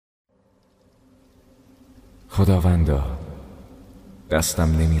خداوندا، دستم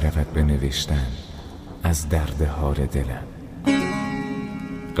نمی رود به نوشتن از درد حال دلم.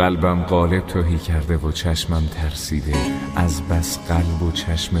 قلبم قالب تهی کرده و چشمم ترسیده، از بس قلب و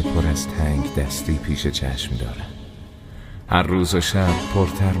چشم پر از تنگ دستی پیش چشم دارم. هر روز و شب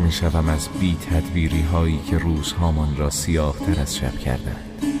پرتر می شوم از بی تدبیری هایی که روزهامان را سیاه تر از شب کردند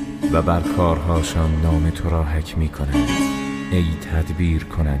و بر کارهاشان نام تو را حک می کنند. ای تدبیر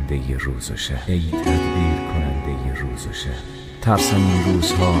کننده ی روز و شب، ای تدبیر کننده ی روز و شب. ترسم این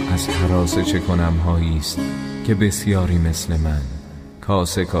روزها از هراسه چه کنم هایی است که بسیاری مثل من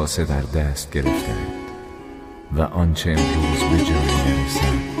کاسه کاسه در دست گرفتند و آنچه امروز به جایی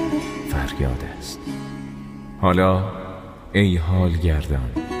نرسد فریاد است. حالا ای حال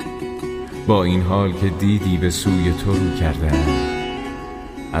گردان، با این حال که دیدی به سوی تو رو کردم،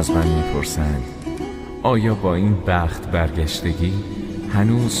 از من میپرسند آیا با این بخت برگشتگی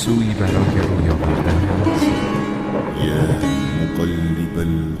هنوز سویی برای روی آوردن هست؟ یا مقلب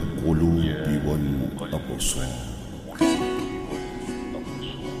القلوب والابصار.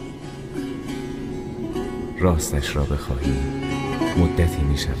 راستش را بخواهی مدتی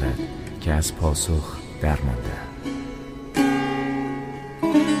می شود که از پاسخ درماندم.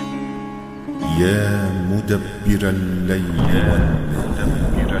 یا مدبر اللیل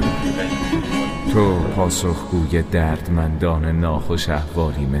والنهار. تو پاسخگوی دردمندان ناخوش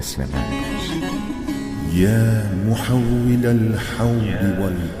احوالی مثل من باش. یا محول الحول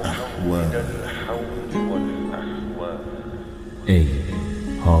والاحوال. ای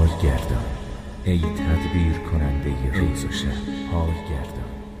حال گردان، ای تدبیر کننده ی روز و شب، حال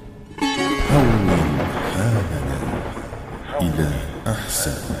گردان. حول حالنا الى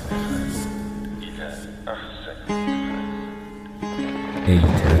احسن حال. ای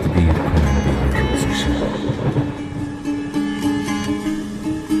تدبیر کننده ی روز و شب.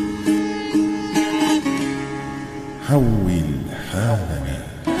 حول حالنا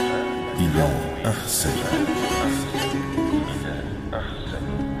الى احسن حال.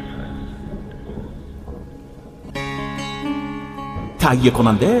 تهیه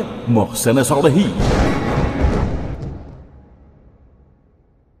کننده محسن صالحی.